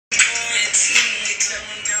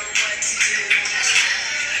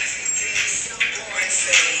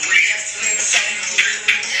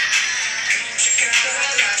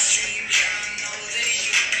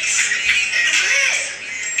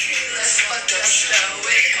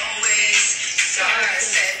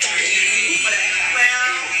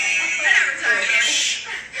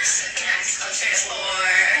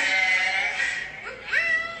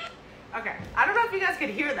Okay, I don't know if you guys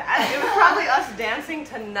could hear that. It was probably us dancing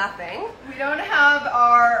to nothing. We don't have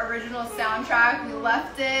our original soundtrack. We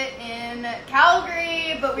left it in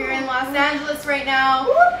Calgary, but we're in Los Angeles right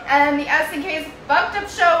now. And the S&K's Fucked Up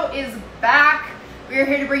Show is back. We're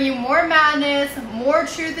here to bring you more madness, more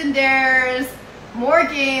truth and dares, more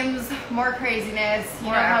games, more craziness. You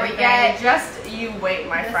know how we get. Just you wait,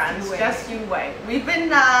 my friends. Just you wait. We've been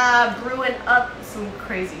brewing up some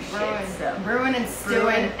crazy shit. So. Brewing and stewing.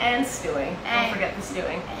 Brewing and stewing. Don't forget the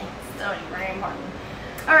stewing. Stewing, very important.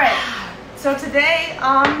 All right. So today,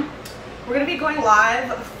 we're gonna be going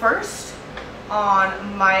live first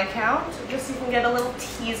on my account, just so you can get a little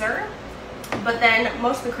teaser. But then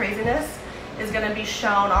most of the craziness is going to be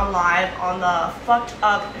shown on live on the Fucked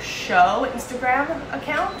Up Show Instagram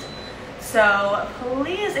account. So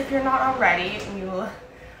please, if you're not already and you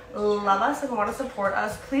love us and want to support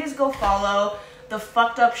us, please go follow the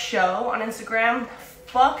Fucked Up Show on Instagram.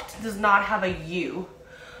 Fucked does not have a U.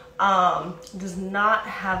 Does not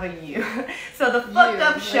have a U. So the Fucked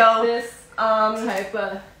Up Show, this type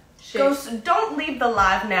of shit. Don't leave the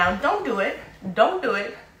live now. Don't do it. Don't do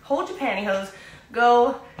it. Hold your pantyhose.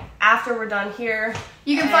 Go after we're done here.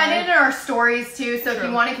 You can find it in our stories too, so if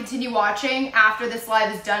you want to continue watching after this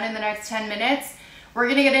live is done in the next 10 minutes, we're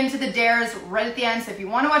going to get into the dares right at the end. So if you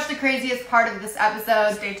want to watch the craziest part of this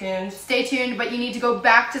episode, stay tuned. Stay tuned, but you need to go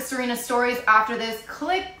back to Serena's stories after this.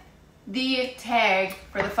 Click the tag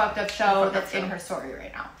for the Fucked Up Show that's in her story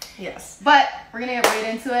right now. Yes. But we're going to get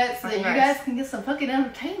right into it so that you guys can get some fucking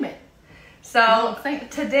entertainment. So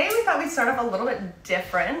today we thought we'd start off a little bit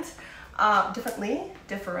different. A little bit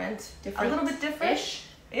different.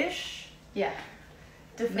 Ish. Yeah.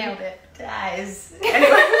 Different. Nailed it. Guys.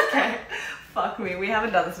 Anyway, okay. Fuck me. We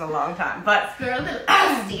haven't done this in a long time, but we're a little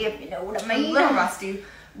rusty, if you know what I mean. A little rusty.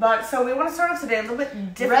 But so we want to start off today a little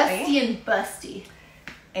bit differently. Rusty and busty.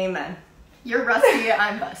 Amen. You're rusty,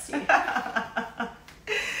 I'm busty.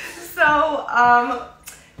 So,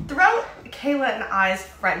 throughout Kayla and I's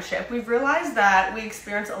friendship, we've realized that we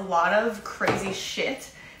experience a lot of crazy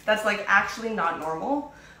shit that's like actually not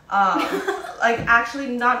normal. Like actually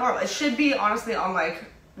not normal. It should be honestly on like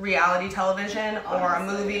reality television or a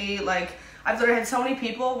movie. Like I've literally had so many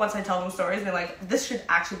people, once I tell them stories, they're like, this should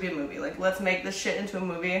actually be a movie. Like let's make this shit into a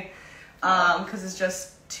movie. Cause it's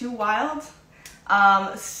just too wild.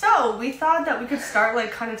 So we thought that we could start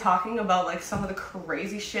like kind of talking about like some of the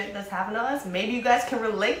crazy shit that's happened to us. Maybe you guys can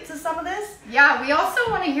relate to some of this. Yeah, we also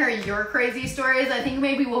want to hear your crazy stories. I think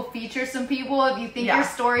maybe we'll feature some people if you think your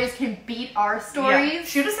stories can beat our stories. Yeah.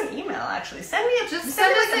 Shoot us an email actually. Send us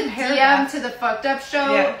a DM to the Fucked Up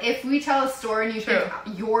Show. Yeah. If we tell a story and you think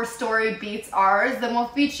your story beats ours, then we'll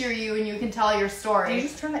feature you and you can tell your story. Did you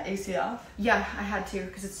just turn the AC off? Yeah, I had to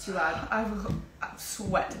because it's too loud. I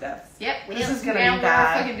sweat to death. Yep, this is gonna be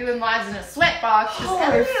bad. We're fucking doing lives in a sweat box. Just on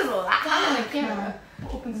the camera.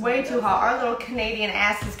 Way too hot. Our little Canadian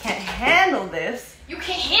asses can't handle this. You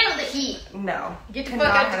can't handle the heat. No. Get the fuck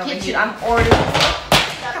out the kitchen. I'm already. God.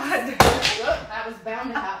 That was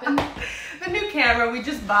bound to happen. The new camera we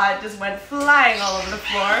just bought just went flying all over the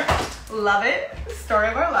floor. Love it. Story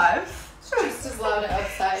of our lives. Just as loud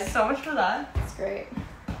outside. So much for that. It's great.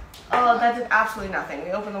 Oh, that did absolutely nothing.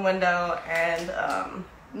 We opened the window and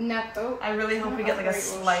I really hope we get like a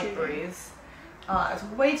slight breeze. It's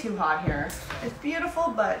way too hot here. It's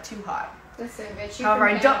beautiful, but too hot. Listen, bitch. However,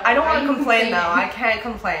 I don't want to complain though. I can't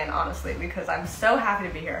complain honestly because I'm so happy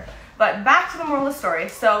to be here. But back to the moral of the story.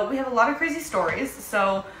 So we have a lot of crazy stories.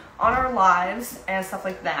 So on our lives and stuff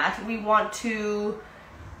like that, we want to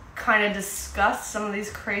kind of discuss some of these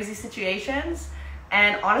crazy situations.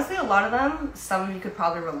 And honestly, a lot of them, some of you could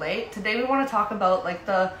probably relate. Today we want to talk about like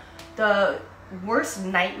the worst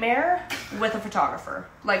nightmare with a photographer.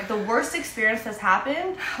 Like the worst experience that's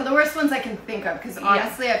happened. The worst ones I can think of, because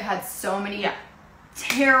honestly I've had so many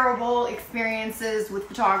terrible experiences with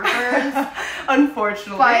photographers.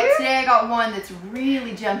 Unfortunately. But today I got one that's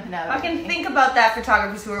really jumping out. I can think about that,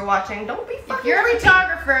 photographers who are watching. Don't be fucking. If you're a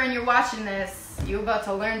photographer and you're watching this, you're about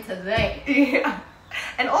to learn today. Yeah.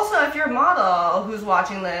 And also, if you're a model who's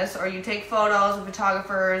watching this, or you take photos of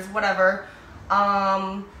photographers, whatever,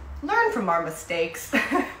 learn from our mistakes.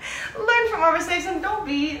 Learn from our mistakes and don't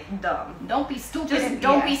be dumb. Don't be stupid. Just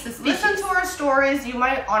don't be suspicious. Listen to our stories. You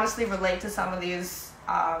might honestly relate to some of these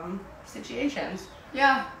situations.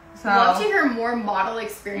 Yeah. So, love to hear more model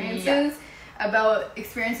experiences about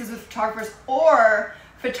experiences with photographers or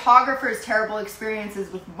photographers' terrible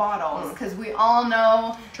experiences with models, because we all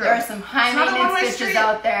know there are some high maintenance bitches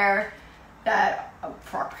out there that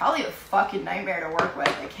are probably a fucking nightmare to work with.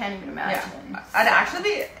 I can't even imagine. Yeah. I'd actually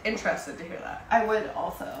be interested to hear that. I would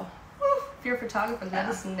also. If you're a photographer, let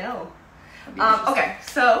us know. Okay,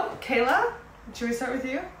 so Kayla, should we start with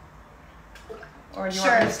you? Or do you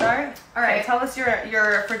want me to start? All right. Okay, tell us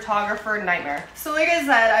your photographer nightmare. So like I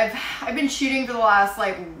said, I've been shooting for the last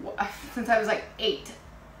since I was 8.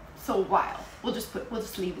 So a while. We'll just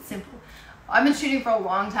leave it simple. I've been shooting for a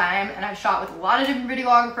long time, and I've shot with a lot of different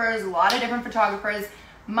videographers, a lot of different photographers.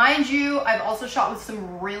 Mind you, I've also shot with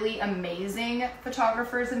some really amazing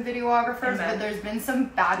photographers and videographers, but there's been some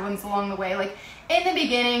bad ones along the way. Like in the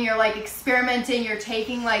beginning, you're experimenting, you're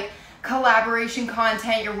taking collaboration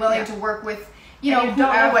content, you're willing to work with you don't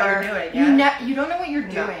know what you're doing. You don't know what you're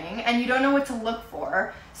doing, and you don't know what to look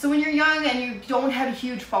for. So when you're young and you don't have a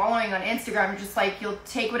huge following on Instagram, you're just you'll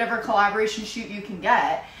take whatever collaboration shoot you can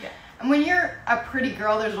get. Yeah. And when you're a pretty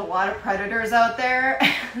girl, there's a lot of predators out there.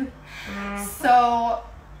 So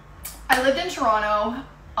I lived in Toronto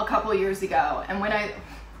a couple years ago, and when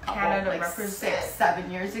Canada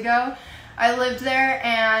 6-7 years ago, I lived there,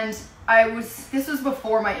 and this was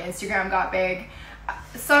before my Instagram got big.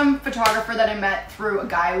 Some photographer that I met through a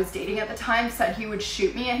guy I was dating at the time said he would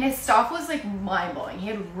shoot me, and his stuff was mind-blowing. He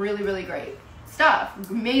had really, really great stuff.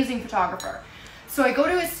 Amazing photographer. So I go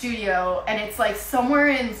to his studio, and it's somewhere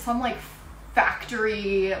in some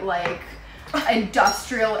factory,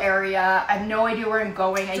 industrial area. I have no idea where I'm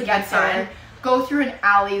going. I get there, go through an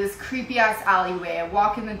alley, this creepy ass alleyway. I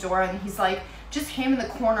walk in the door, and he's just him in the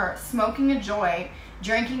corner smoking a joint,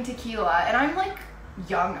 drinking tequila, and I'm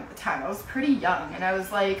young at the time. I was pretty young, and I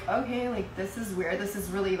was okay, this is weird. This is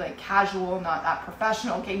really casual, not that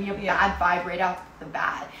professional. Gave me a bad vibe right off the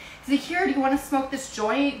bat. He's here, do you want to smoke this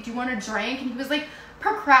joint? Do you want a drink? And he was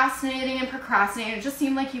procrastinating. It just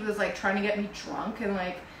seemed he was trying to get me drunk and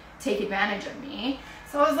take advantage of me.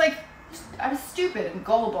 So I was I was stupid and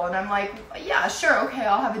gullible, and I'm yeah, sure, okay,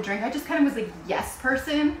 I'll have a drink. I just kind of was yes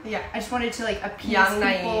person. Yeah. I just wanted to appease people,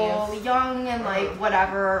 naive. Young and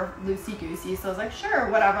whatever, loosey goosey. So I was sure,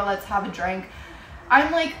 whatever, let's have a drink.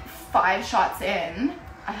 I'm 5 shots in.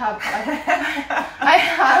 I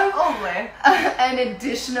have only an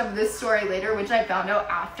edition of this story later, which I found out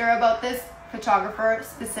after about this photographer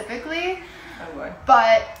specifically. Oh boy.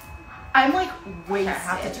 But I'm wasted. I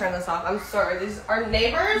have to turn this off. I'm sorry. These our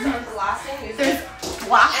neighbors are blasting music. There's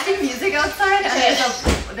blasting music outside,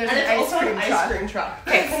 and there's an ice cream truck.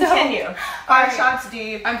 Okay, continue. 5 shots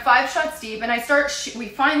deep. I'm 5 shots deep, and we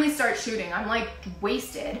finally start shooting. I'm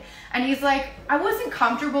wasted, and he's I wasn't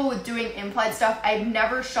comfortable with doing implied stuff. I've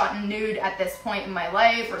never shot nude at this point in my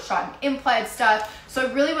life or shot implied stuff, so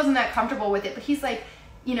I really wasn't that comfortable with it. But he's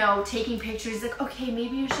taking pictures. He's okay,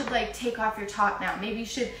 maybe you should take off your top now. Maybe you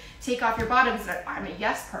should take off your bottoms. And I'm a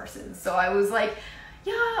yes person, so I was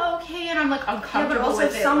yeah, okay, and I'm uncomfortable but also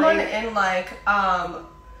with it. Someone in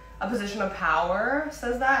a position of power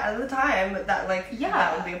says that at the time, that that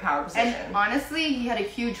would be a power position. And honestly, he had a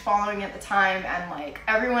huge following at the time, and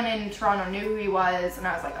everyone in Toronto knew who he was, and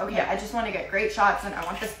I was okay, I just want to get great shots, and I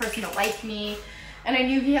want this person to like me. And I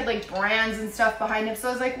knew he had brands and stuff behind him, so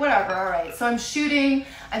I was whatever, all right. So I'm shooting,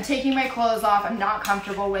 I'm taking my clothes off, I'm not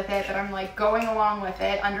comfortable with it, but I'm going along with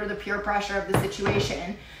it under the peer pressure of the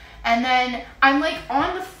situation. And then I'm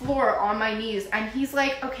on the floor on my knees, and he's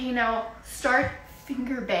okay, now start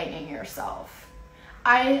finger banging yourself.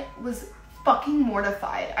 I was fucking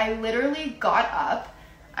mortified. I literally got up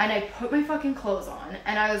and I put my fucking clothes on,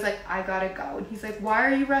 and I was I gotta go. And he's why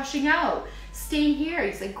are you rushing out? Stay here.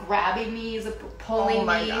 He's grabbing me, he's pulling me. Oh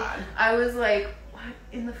my God. I was what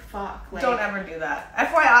in the fuck? Don't ever do that.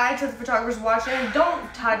 FYI to the photographers watching,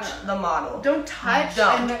 don't touch the model. Don't touch.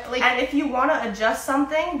 Don't. And if you want to adjust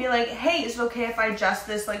something, be hey, is it okay if I adjust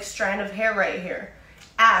this strand of hair right here?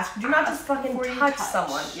 Ask. Do not just fucking touch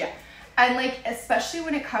someone. Yeah. And especially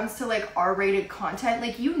when it comes to R-rated content,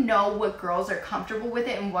 what girls are comfortable with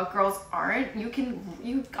it and what girls aren't.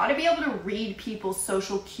 You gotta be able to read people's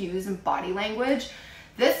social cues and body language.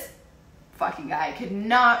 This fucking guy could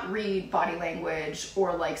not read body language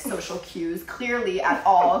or social cues clearly at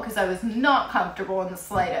all, because I was not comfortable in the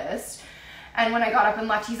slightest. And when I got up and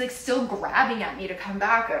left, he's still grabbing at me to come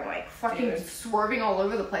back, and I'm fucking swerving all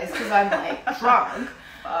over the place because I'm drunk.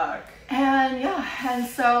 Fuck. And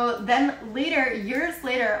so then years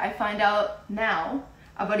later, I find out now,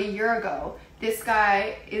 about a year ago, this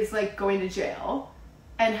guy is going to jail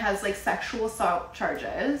and has sexual assault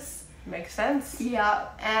charges. Makes sense. Yeah,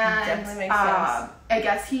 and definitely makes sense. I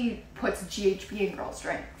guess he puts GHB in girls'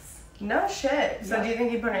 drinks. No shit. So do you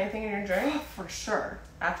think he put anything in your drink? For sure.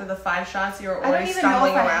 After the 5 shots, you were I don't already even know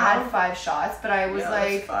stumbling if I around. had 5 shots, but I was Yeah,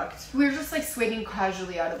 like, fucked. we were just like swigging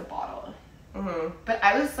casually out of the bottle. But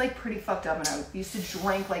I was like pretty fucked up, and I used to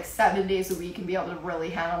drink like 7 days a week and be able to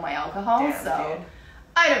really handle my alcohol. Damn, so dude.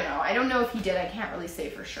 I don't know. I don't know if he did. I can't really say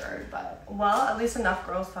for sure, but Well, at least enough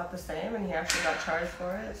girls thought the same, and he actually got charged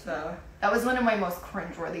for it. So that was one of my most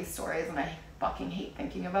cringeworthy stories, and I fucking hate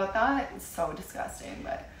thinking about that. It's so disgusting.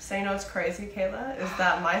 But so you know what's crazy, Kayla, is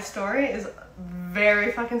that my story is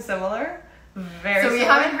very fucking similar. Very. So we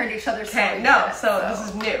similar. haven't heard each other's Okay, stories no. yet, So this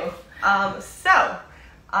is new.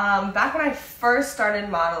 Back when I first started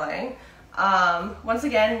modeling, once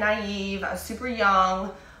again, naive, I was super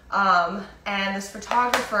young, and this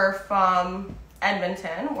photographer from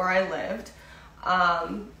Edmonton, where I lived,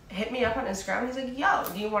 hit me up on Instagram. He's like, yo,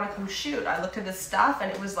 do you want to come shoot? I looked at his stuff,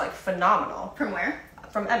 and it was, like, phenomenal. From where?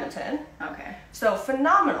 From Edmonton. Okay. So,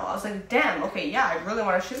 phenomenal. I was like, damn, okay, yeah, I really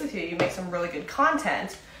want to shoot with you. You make some really good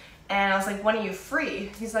content. And I was like, when are you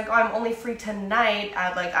free? He's like, oh, I'm only free tonight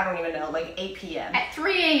at, like, I don't even know, like 8 p.m. At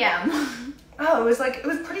 3 a.m. Oh, it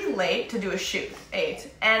was pretty late to do a shoot, 8.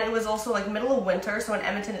 And it was also, like, middle of winter, so in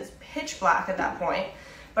Edmonton it's pitch black at that point.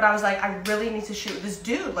 But I was like, I really need to shoot with this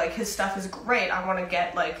dude. Like, his stuff is great. I want to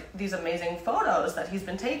get, like, these amazing photos that he's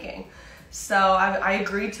been taking. So I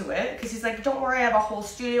agreed to it, because he's like, don't worry, I have a whole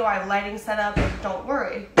studio, I have lighting set up, don't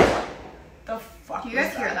worry. What the fuck Do you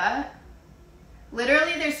guys hear that?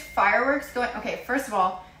 Literally, there's fireworks going. Okay, first of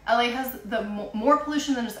all, LA has the more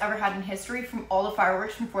pollution than it's ever had in history from all the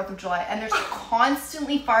fireworks from 4th of July, and there's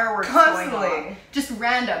constantly fireworks going on. Just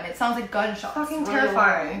random. It sounds like gunshots. Fucking really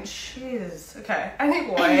terrifying. alarming. Jeez. Okay.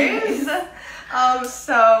 Anyways,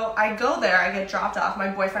 so I go there, I get dropped off. My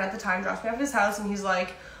boyfriend at the time drops me off at his house, and he's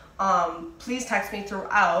like, please text me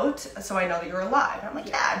throughout so I know that you're alive. And I'm like,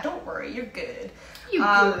 yeah, don't worry, you're good.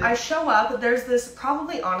 I show up, there's this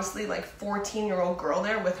probably honestly like 14-year-old girl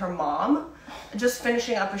there with her mom just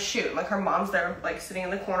finishing up a shoot. Like her mom's there like sitting in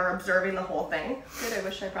the corner observing the whole thing. Good, I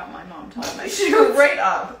wish I brought my mom to all my shoots. Straight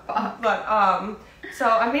up. But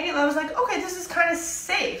so immediately I was like, okay, this is kind of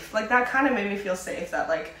safe. Like that kind of made me feel safe that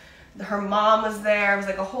like her mom was there. It was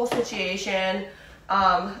like a whole situation.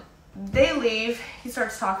 They leave, he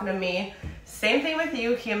starts talking to me. Same thing with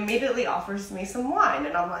you, he immediately offers me some wine,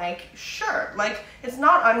 and I'm like, sure. Like, it's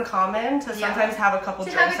not uncommon to sometimes have a couple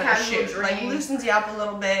drinks at a shoot. Like, loosens you up a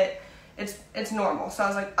little bit. It's normal. So I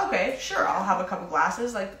was like, okay, sure, I'll have a couple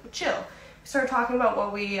glasses, like, chill. We started talking about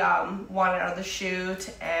what we wanted out of the shoot,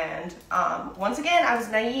 and once again, I was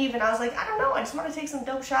naive, and I was like, I don't know, I just want to take some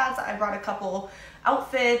dope shots. I brought a couple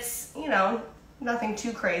outfits, you know, nothing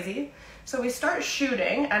too crazy. So we start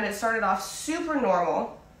shooting, and it started off super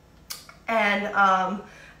normal. And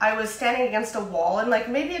I was standing against a wall, and like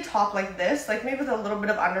maybe a top like this, like maybe with a little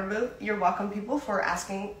bit of underboob. You're welcome, people, who are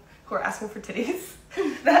asking for titties.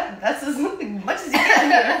 That's as much as you get.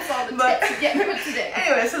 That's all the tits you get for today.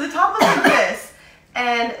 Anyway, so the top was like this,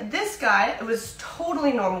 and this guy, it was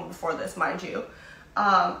totally normal before this, mind you.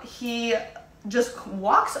 He just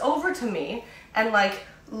walks over to me and like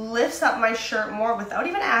lifts up my shirt more without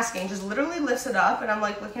even asking, just literally lifts it up, and I'm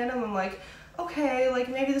like looking at him, I'm like, okay, like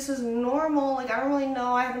maybe this is normal, like I don't really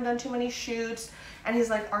know, I haven't done too many shoots. And he's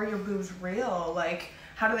like, are your boobs real? Like,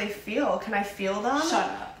 how do they feel? Can I feel them? Shut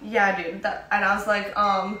up. Yeah, dude. And I was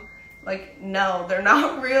like, no, they're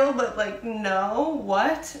not real, but like, no,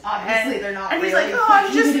 what? Obviously they're not real. And he's like, oh,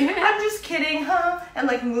 I'm just kidding, huh? And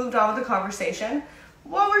like moved on with the conversation.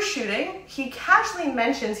 While we're shooting, he casually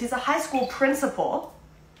mentions he's a high school principal.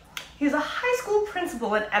 He's a high school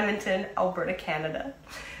principal in Edmonton, Alberta, Canada.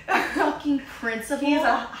 A fucking principal? He's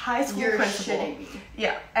a high school principal. Shitting me.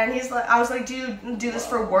 Yeah, and he's like, I was like, do you do this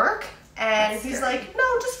for work? And he's like,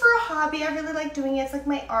 no, just for a hobby. I really like doing it. It's like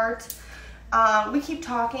my art. We keep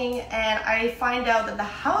talking, and I find out that the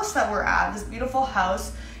house that we're at, this beautiful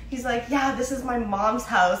house, he's like, yeah, this is my mom's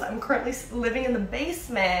house. I'm currently living in the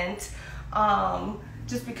basement.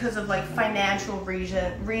 Just because of like financial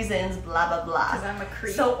reasons, blah, blah, blah. Because I'm a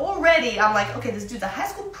creep. So already I'm like, okay, this dude's a high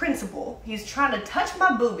school principal. He's trying to touch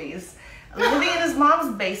my boobies. Living in his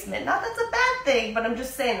mom's basement. Not that's a bad thing, but I'm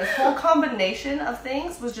just saying this whole combination of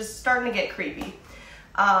things was just starting to get creepy.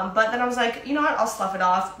 But then I was like, you know what, I'll slough it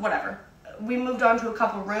off, whatever. We moved on to a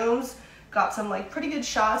couple rooms, got some like pretty good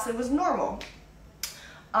shots. It was normal.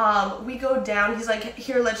 We go down, he's like,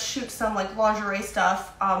 here, let's shoot some like lingerie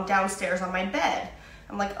stuff downstairs on my bed.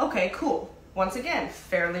 I'm like, okay, cool. Once again,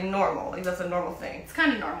 fairly normal. Like, that's a normal thing. It's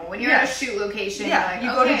kind of normal. When you're at a shoot location, yeah,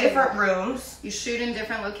 you're like, you go to different rooms. You shoot in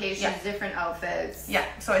different locations, different outfits. Yeah,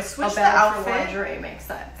 so I switched the for outfit. lingerie makes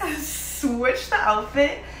sense. Switched the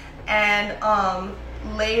outfit and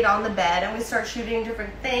laid on the bed, and we start shooting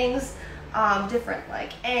different things. different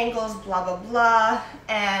like angles, blah blah blah.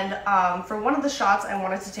 And for one of the shots, I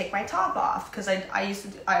wanted to take my top off because I used to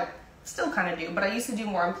do, I still kind of do, but I used to do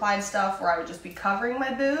more implied stuff where I would just be covering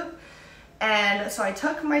my boob. And so I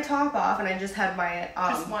took my top off and I just had my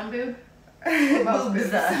just one boob.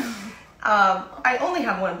 boobs. I only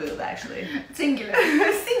have one boob actually. Singular.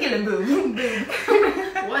 Singular boob.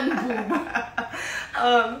 One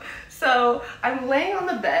boob. So I'm laying on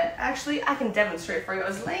the bed. Actually, I can demonstrate for you. I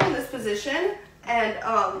was laying in this position and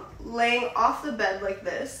laying off the bed like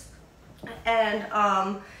this.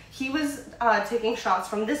 And he was taking shots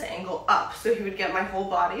from this angle up, so he would get my whole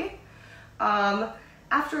body.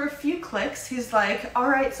 After a few clicks, he's like, all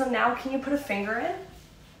right, so now can you put a finger in?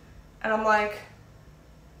 And I'm like,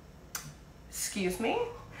 excuse me?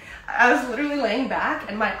 I was literally laying back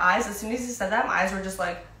and my eyes, as soon as he said that, my eyes were just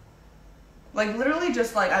like literally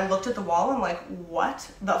just like, I looked at the wall and like,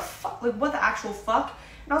 what the fuck? Like, what the actual fuck?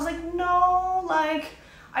 And I was like, no, like,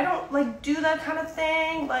 I don't like do that kind of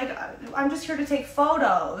thing. Like, I'm just here to take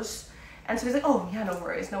photos. And so he's like, oh yeah, no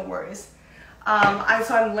worries, no worries. So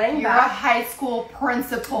I'm laying You're back. a high school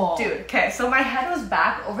principal. Dude, okay, so my head was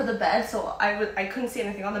back over the bed, so I couldn't see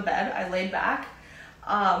anything on the bed. I laid back.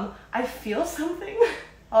 I feel something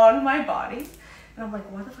on my body, and I'm like,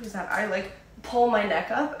 what the fuck is that? I like pull my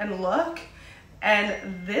neck up and look,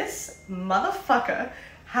 and this motherfucker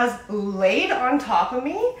has laid on top of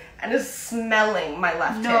me and is smelling my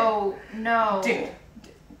left hip. No. Dude,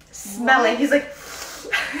 smelling. What? He's like,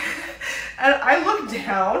 and I look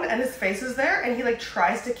down and his face is there and he like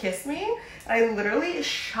tries to kiss me. And I literally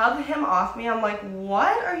shove him off me. I'm like,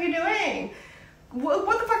 what are you doing?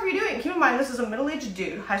 What the fuck are you doing? Keep in mind, this is a middle-aged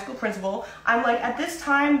dude, high school principal. I'm like, at this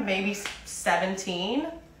time, maybe 17,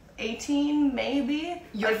 18, maybe.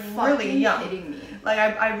 You're like really young. Kidding me. Like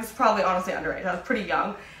I was probably honestly underage. I was pretty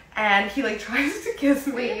young. And he like tries to kiss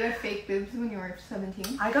me. Wait, you had fake boobs when you were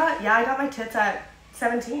 17? I got my tits at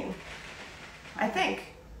 17. I think.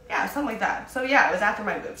 Yeah, something like that. So yeah, it was after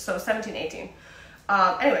my boobs. So 17, 18.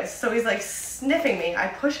 Anyways, so he's like sniffing me. I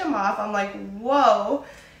push him off. I'm like, whoa.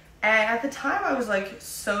 And at the time I was like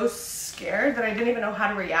so scared that I didn't even know how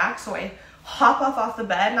to react. So I hop off the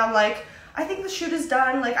bed and I'm like, I think the shoot is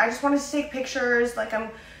done. Like, I just wanted to take pictures. Like,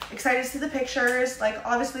 I'm excited to see the pictures. Like,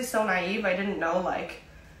 obviously so naive. I didn't know like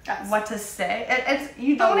what to say.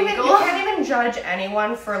 You can't even judge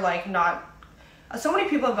anyone for like not. So many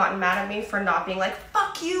people have gotten mad at me for not being like,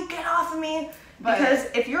 fuck you, get off of me. Because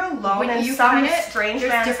if you're alone in some strange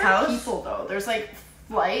man's house. There's people though. There's like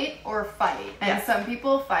flight or fight. And some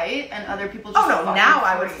people fight and other people just I would fight. Now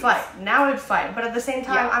I would fight. But at the same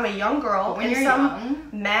time, I'm a young girl in some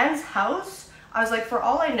man's house. I was like, for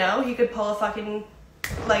all I know, he could pull a fucking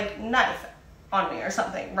like knife on me or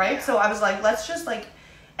something, right? Yeah. So I was like, let's just like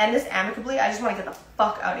end this amicably. I just want to get the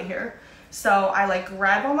fuck out of here. So I like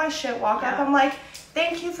grab all my shit, walk up. I'm like,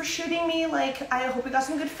 thank you for shooting me. Like, I hope we got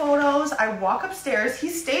some good photos. I walk upstairs. He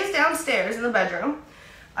stays downstairs in the bedroom.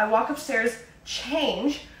 I walk upstairs,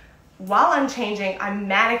 change. While I'm changing, I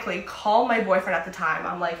manically call my boyfriend at the time.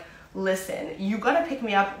 I'm like, listen, you gotta pick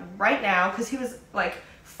me up right now. Because he was like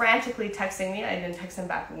frantically texting me. I didn't text him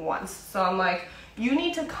back once. So I'm like, you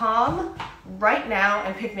need to come right now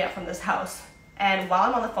and pick me up from this house. And while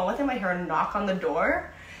I'm on the phone with him, I hear a knock on the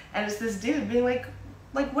door. And it's this dude being like,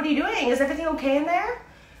 what are you doing? Is everything okay in there?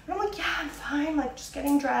 And I'm like, yeah, I'm fine. Like, just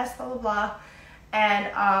getting dressed, blah, blah, blah. And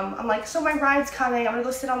I'm like, so my ride's coming. I'm going to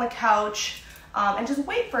go sit on the couch and just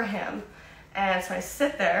wait for him. And so I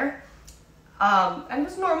sit there. And it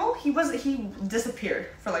was normal. He disappeared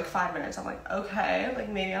for like 5 minutes. I'm like, okay, like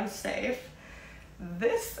maybe I'm safe.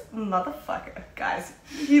 This motherfucker, guys,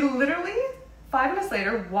 he literally 5 minutes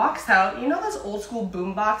later walks out. You know those old school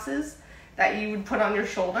boom boxes that you would put on your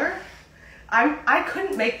shoulder? I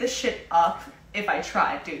couldn't make this shit up if I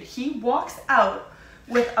tried, dude. He walks out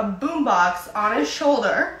with a boombox on his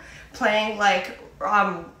shoulder, playing like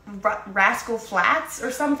Rascal Flats or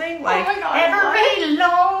something. Like, oh my God, every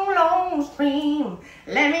long, long stream,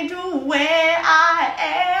 let me do where I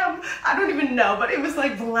am. I don't even know, but it was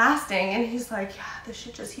like blasting. And he's like, yeah, this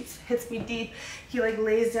shit just hits me deep. He like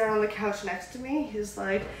lays down on the couch next to me. He's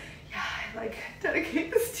like, yeah, I like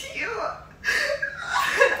dedicate this to you.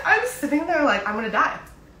 I'm sitting there like, I'm gonna die.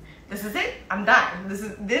 This is it. I'm dying.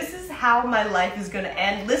 This is how my life is gonna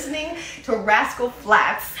end. Listening to Rascal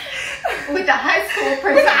Flats with the high school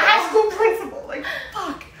principal. With the high school principal. Like,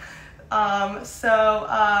 fuck.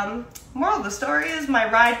 Moral of the story is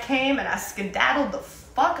my ride came and I skedaddled the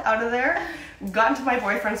fuck out of there. Got into my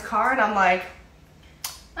boyfriend's car and I'm like,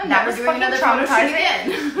 I'm never doing another photo shoot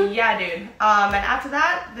again. Yeah, dude. And after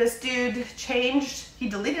that, this dude changed. He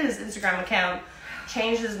deleted his Instagram account,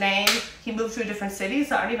 changed his name. He moved to a different city,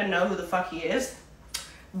 so I don't even know who the fuck he is.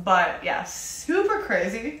 But yeah, super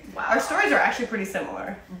crazy. Wow. Our stories are actually pretty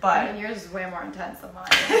similar, but I mean, yours is way more intense than mine.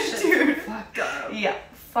 dude, fucked up. Yeah,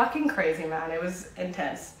 fucking crazy, man. It was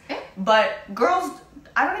intense. But girls,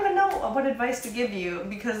 I don't even know what advice to give you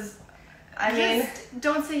because, I mean,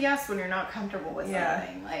 don't say yes when you're not comfortable with Yeah.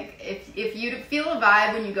 something. Like if you feel a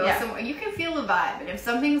vibe when you go somewhere, you can feel a vibe. And if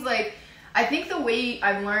something's like, I think the way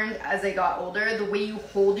I've learned as I got older, the way you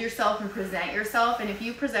hold yourself and present yourself, and if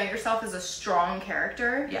you present yourself as a strong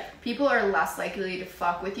character, people are less likely to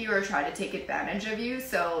fuck with you or try to take advantage of you.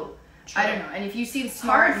 So I don't know. And if you seem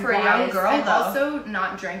smart for and a young wise, girl, and though. Also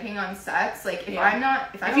not drinking on sets. Like if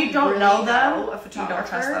if you don't really know them, a photographer, you don't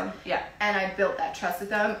trust them. Yeah. And I built that trust with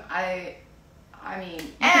them, I mean,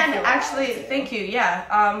 and actually, thank you.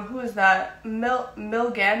 Yeah. Who is that?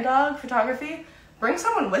 Gandog Photography. Bring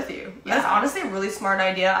someone with you. Yeah. That's honestly a really smart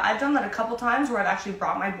idea. I've done that a couple times where I've actually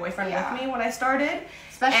brought my boyfriend with me when I started.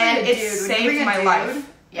 Especially and it saved my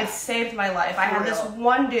life. It saved my life. I had this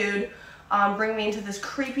one dude bring me into this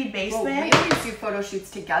creepy basement. Well, we always do photo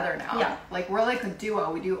shoots together now. Yeah. Like, we're like a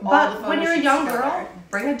duo. We do all the photo shoots. But when you're a young girl,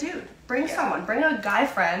 bring a dude. Bring someone. Bring a guy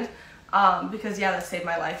friend. Because that saved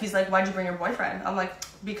my life. He's like, why'd you bring your boyfriend? I'm like,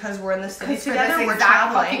 because we're in the city together. We're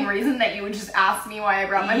traveling. Fucking reason that you would just ask me why I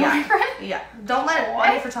brought my boyfriend. Yeah. Don't let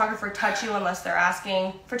any photographer touch you unless they're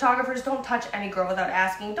asking. Photographers, don't touch any girl without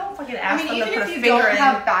asking. Don't fucking ask them to put a finger in. Even if you don't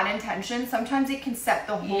have bad intentions, sometimes it can set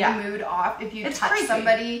the whole mood off if you touch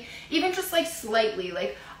somebody, even just like slightly.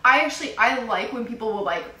 Like, I like when people will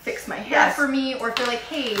like fix my hair for me, or if they're like,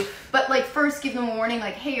 hey, but like first give them a warning,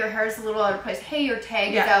 like, hey, your hair's a little out of place. Hey, your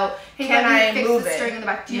tag is out. Hey, can I fix move the it? string in the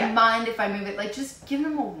back? Do you mind if I move it? Like, just give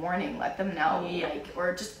them a warning. Let them know. Like,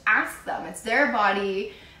 or just ask them. It's their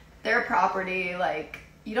body, their property. Like,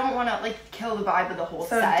 you don't want to like kill the vibe of the whole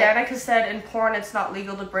set. So Danica said, in porn, it's not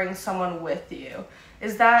legal to bring someone with you.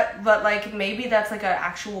 Is that, but like maybe that's like an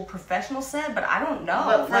actual professional set, but I don't know.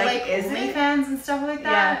 But for like OnlyFans and stuff like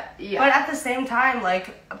that, But at the same time,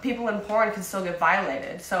 like people in porn can still get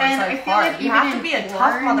violated, so it's like hard. Like you have to be a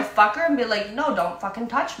tough motherfucker and be like, no, don't fucking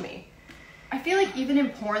touch me. I feel like even in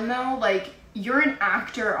porn though, like you're an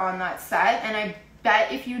actor on that set, and I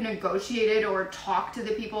bet if you negotiated or talked to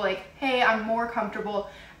the people, like, hey, I'm more comfortable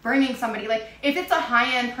bringing somebody. Like if it's a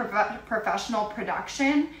high-end professional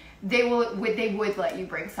production, they would let you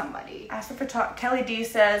bring somebody. Kelly D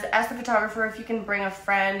says, ask the photographer if you can bring a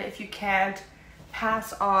friend. If you can't,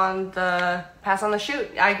 pass on the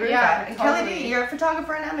shoot. I agree with that. And totally. Kelly D, you're a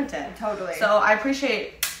photographer in Edmonton. Totally. So I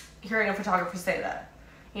appreciate hearing a photographer say that.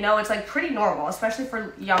 You know, it's like pretty normal, especially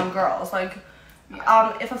for young girls. Like,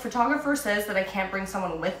 if a photographer says that I can't bring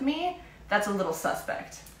someone with me, that's a little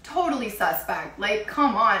suspect. Totally suspect. Like,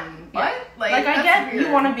 come on. What? Like I get weird.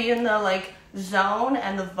 You want to be in the like zone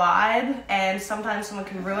and the vibe, and sometimes someone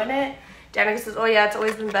can ruin it. Danica says, oh yeah, it's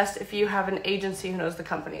always been best if you have an agency who knows the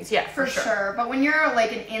companies. Yeah, for sure. But when you're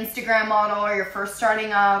like an Instagram model, or you're first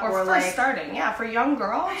starting up, or like starting, for young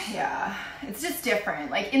girls, it's just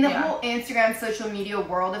different. Like in the whole Instagram social media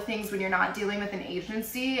world of things, when you're not dealing with an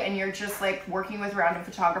agency and you're just like working with random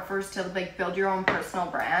photographers to like build your own personal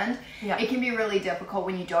brand, it can be really difficult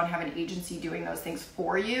when you don't have an agency doing those things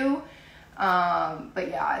for you. But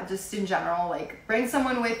yeah, just in general, like bring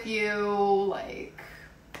someone with you, like.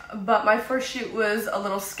 But my first shoot was a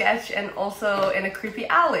little sketch and also in a creepy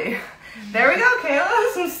alley. There we go,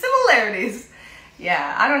 Kayla. Some similarities.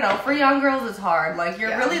 Yeah, I don't know. For young girls, it's hard. Like,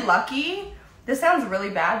 you're really lucky. This sounds really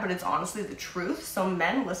bad, but it's honestly the truth. So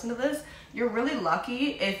men, listen to this. You're really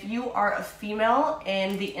lucky if you are a female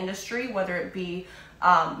in the industry, whether it be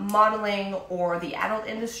modeling or the adult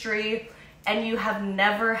industry, and you have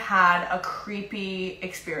never had a creepy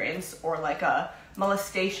experience or like a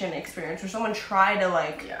molestation experience, or someone try to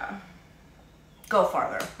like go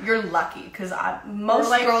farther. You're lucky, because most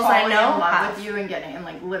like girls I know in love with you and getting and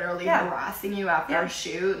like literally harassing you after a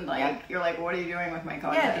shoot, and like you're like, what are you doing with my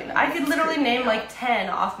content? Yeah, dude. I could literally name like 10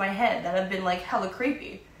 off my head that have been like hella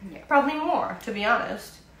creepy. Probably more, to be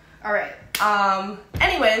honest. All right.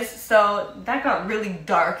 Anyways, so that got really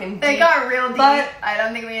dark and deep. It got real deep. But I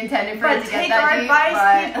don't think we intended for it to get that deep. But take our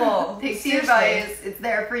advice, people. Take the advice. It's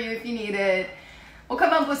there for you if you need it. We'll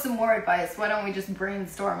come up with some more advice. Why don't we just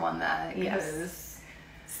brainstorm on that? Yes.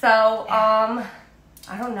 So, I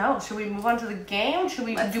don't know. Should we move on to the game? Do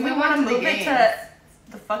we want to move it to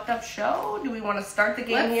the fucked up show? Do we want to start the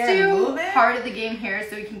game here and move it? Let's do part of the game here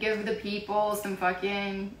so we can give the people some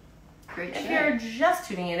fucking great shit. If you're just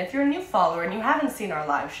tuning in, if you're a new follower and you haven't seen our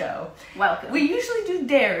live show, welcome. We usually do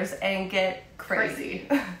dares and get crazy.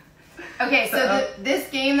 Okay, so this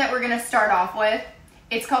game that we're going to start off with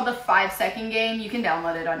It's called the 5-second game. You can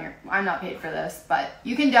download it on your. I'm not paid for this, but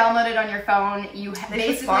you can download it on your phone. You They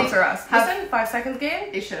should sponsor us. Listen, 5 seconds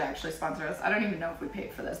game. They should actually sponsor us. I don't even know if we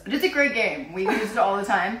paid for this, but it's a great game. We use it all the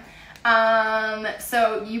time.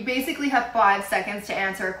 So you basically have 5 seconds to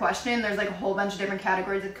answer a question. There's like a whole bunch of different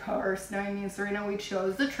categories. Of course, knowing me and Serena, we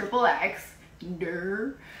chose the XXX.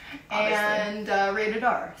 And rated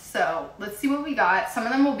R. So let's see what we got. Some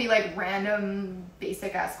of them will be like random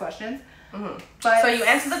basic ass questions. Mm-hmm. But so you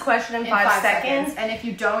answer the question in 5 seconds. And if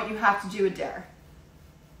you don't, you have to do a dare.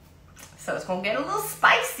 So it's gonna get a little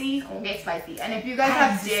spicy. It's gonna get spicy. And if you guys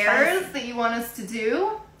have dares that you want us to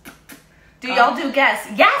do y'all do guests?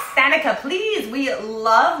 Yes, Danica, please. We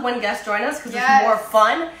love when guests join us because it's more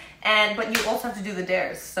fun. But you also have to do the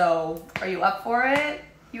dares. So are you up for it?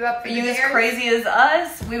 You up for Are you dares? as crazy as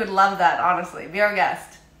us? We would love that, honestly. Be our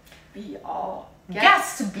guest. Be all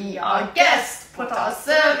Guest. Be our guest. Put our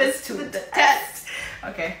service to the test.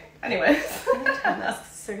 Okay. Anyways.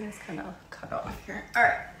 Serena's kind of cut off here. All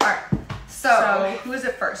right. So who is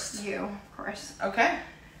it first? You, of course. Okay.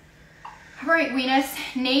 All right, Venus.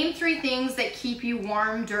 Name 3 things that keep you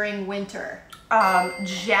warm during winter.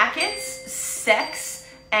 Jackets, sex,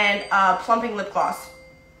 and plumping lip gloss.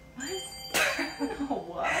 What?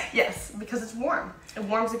 What? Yes, because it's warm. It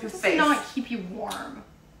warms up your It does face. not keep you warm.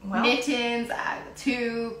 Well, Mittens,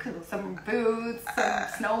 some boots, some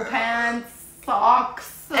snow pants,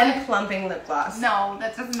 socks. and plumping lip gloss. No,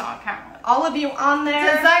 that does not count. All of you on there.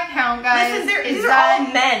 Does that count, guys? Listen, these are all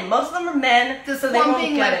men. Most of them are men, Does so they won't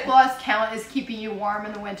plumping get lip it. gloss count as keeping you warm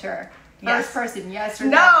in the winter? Yes. First person, yes or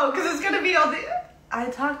no? No, because it's gonna be all the. I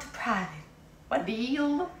talked to private. What?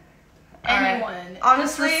 Deal. Alright. Anyone.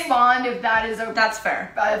 Honestly, Just respond if that is a that's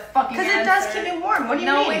fair. fucking Because answer. it does keep me warm. What do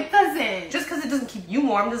you mean? No, it doesn't. Just because it doesn't keep you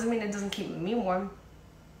warm doesn't mean it doesn't keep me warm.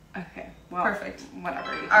 Okay. Well, Perfect.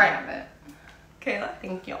 Whatever. You can All right. have it. Kayla,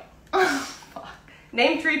 thank you. Fuck.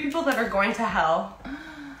 Name 3 people that are going to hell.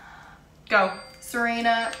 Go.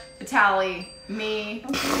 Serena, Vitaly, me.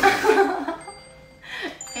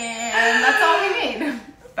 And that's all we need.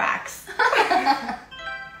 Facts.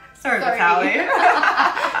 Sorry, Vitaly.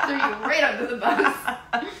 Threw you right under the bus.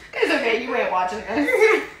 It's okay, you ain't watching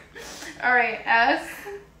this. Alright, S.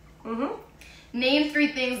 Mm-hmm. Name 3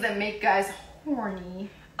 things that make guys horny.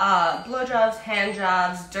 Blowjobs, hand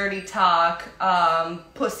jobs, dirty talk,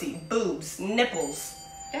 pussy, boobs, nipples.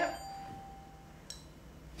 Yep.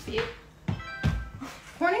 See?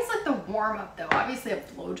 Horny's like the warm up though. Obviously a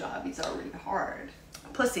blowjob is already hard.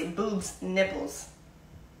 Pussy, boobs, nipples.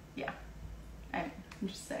 Yeah. I'm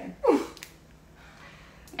just saying. What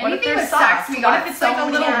if Anything they're with soft? sex, we What got if it's so like a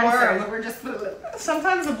many little answers. worm? We're just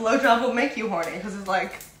Sometimes a blowjob will make you horny because it's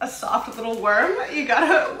like a soft little worm. You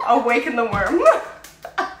gotta awaken the worm.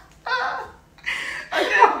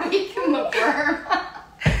 awaken the worm.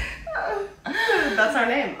 That's our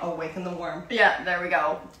name. Awaken the worm. Yeah, there we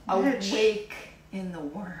go. Bitch. Awake in the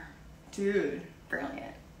worm. Dude. Brilliant.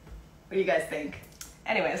 What do you guys think?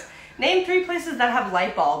 Anyways, name 3 places that have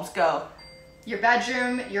light bulbs. Go. Your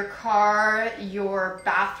bedroom, your car, your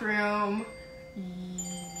bathroom.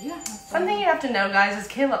 Yeah. Something you have to know, guys,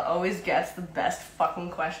 is Kayla always gets the best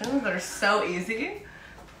fucking questions that are so easy.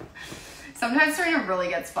 Sometimes Serena really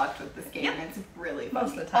gets fucked with this game. Yep. And it's really fun.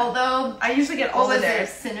 Most of the time. Although I usually get all what the was it, dares.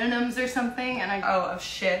 synonyms or something, and Oh, of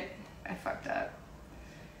shit. I fucked up.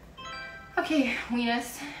 Okay,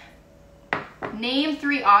 Venus. Name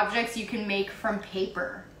 3 objects you can make from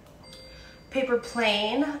paper. Paper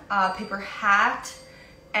plane, paper hat,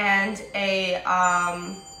 and a,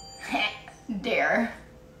 Dare.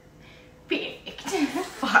 Perfect.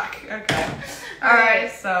 fuck, okay. Alright.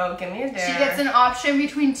 Alright, so give me a dare. She gets an option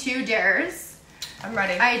between 2 dares. I'm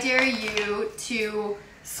ready. I dare you to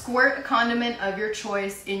squirt a condiment of your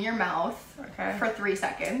choice in your mouth Okay. for 3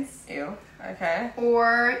 seconds. Ew. Okay.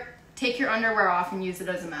 Or take your underwear off and use it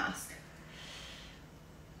as a mask.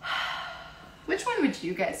 Which one would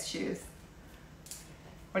you guys choose?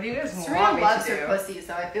 What do you guys Serena want me loves to her do? pussy,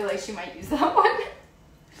 so I feel like she might use that one.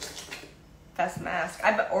 Best mask.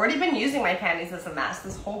 I've already been using my panties as a mask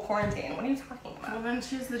this whole quarantine. What are you talking Well, about? then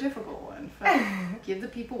choose the difficult one. Fuck. Give the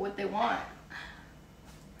people what they want.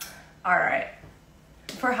 Alright.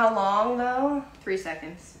 For how long, though? 3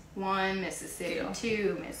 seconds. 1 Mississippi, Deal.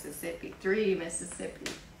 2 Mississippi, 3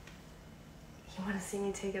 Mississippi. You want to see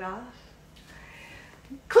me take it off?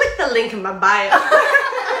 Click the link in my bio.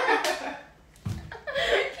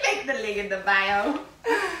 Click the link in the bio.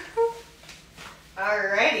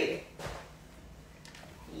 Alrighty.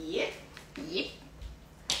 Yep. Yep.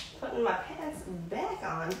 Putting my pants back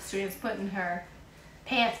on. Serena's putting her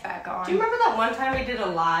pants back on. Do you remember that one time we did a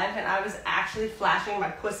live and I was actually flashing my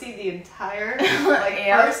pussy the entire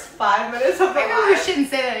first 5 minutes of the Maybe live? we shouldn't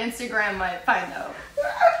say that. Instagram might find out.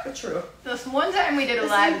 True. This one time we did a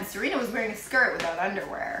live and Serena was wearing a skirt without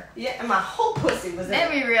underwear. Yeah, and my whole pussy was in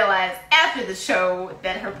Then it. we realized after the show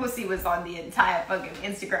that her pussy was on the entire fucking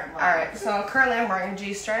Instagram live. Alright, so currently I'm wearing a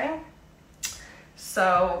G-string.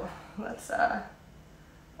 So, let's,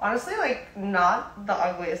 honestly, like, not the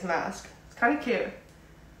ugliest mask. It's kind of cute.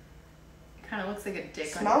 Kind of looks like a dick.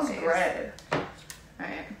 Smells on your face. great.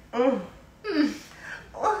 Alright.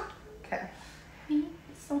 Okay.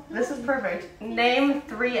 This is perfect. Name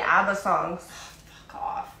 3 ABBA songs. Fuck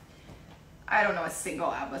off. I don't know a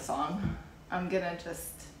single ABBA song. I'm gonna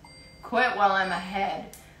just quit while I'm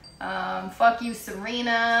ahead. Fuck you,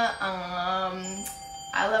 Serena.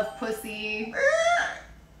 I love pussy.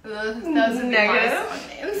 Those would be my Negative. song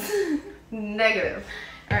names. Negative.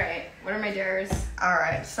 Alright, what are my dares?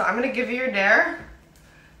 Alright, so I'm gonna give you your dare,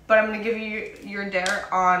 but I'm gonna give you your dare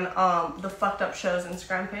on the Fucked Up Show's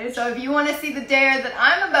Instagram page. So if you want to see the dare that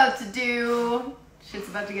I'm about to do, shit's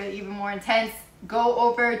about to get even more intense, go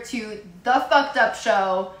over to The Fucked Up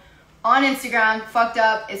Show on Instagram. Fucked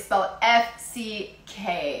Up is spelled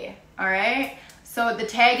FCK. Alright? So the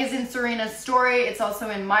tag is in Serena's story. It's also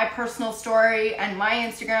in my personal story and my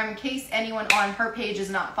Instagram. In case anyone on her page is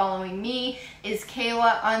not following me, is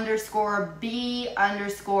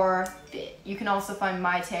Kayla_B_fit. You can also find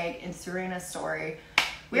my tag in Serena's story.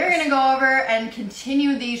 We're going to go over and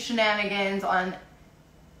continue these shenanigans on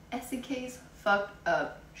SCK's Fucked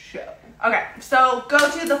Up Show. Okay, so go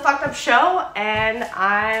to the Fucked Up Show, and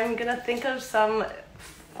I'm gonna think of some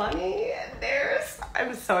funny dares.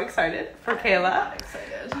 I'm so excited for Kayla. I'm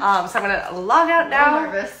excited. So I'm gonna log out now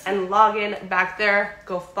nervous. and log in back there.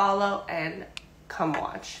 Go follow and come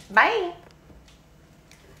watch. Bye.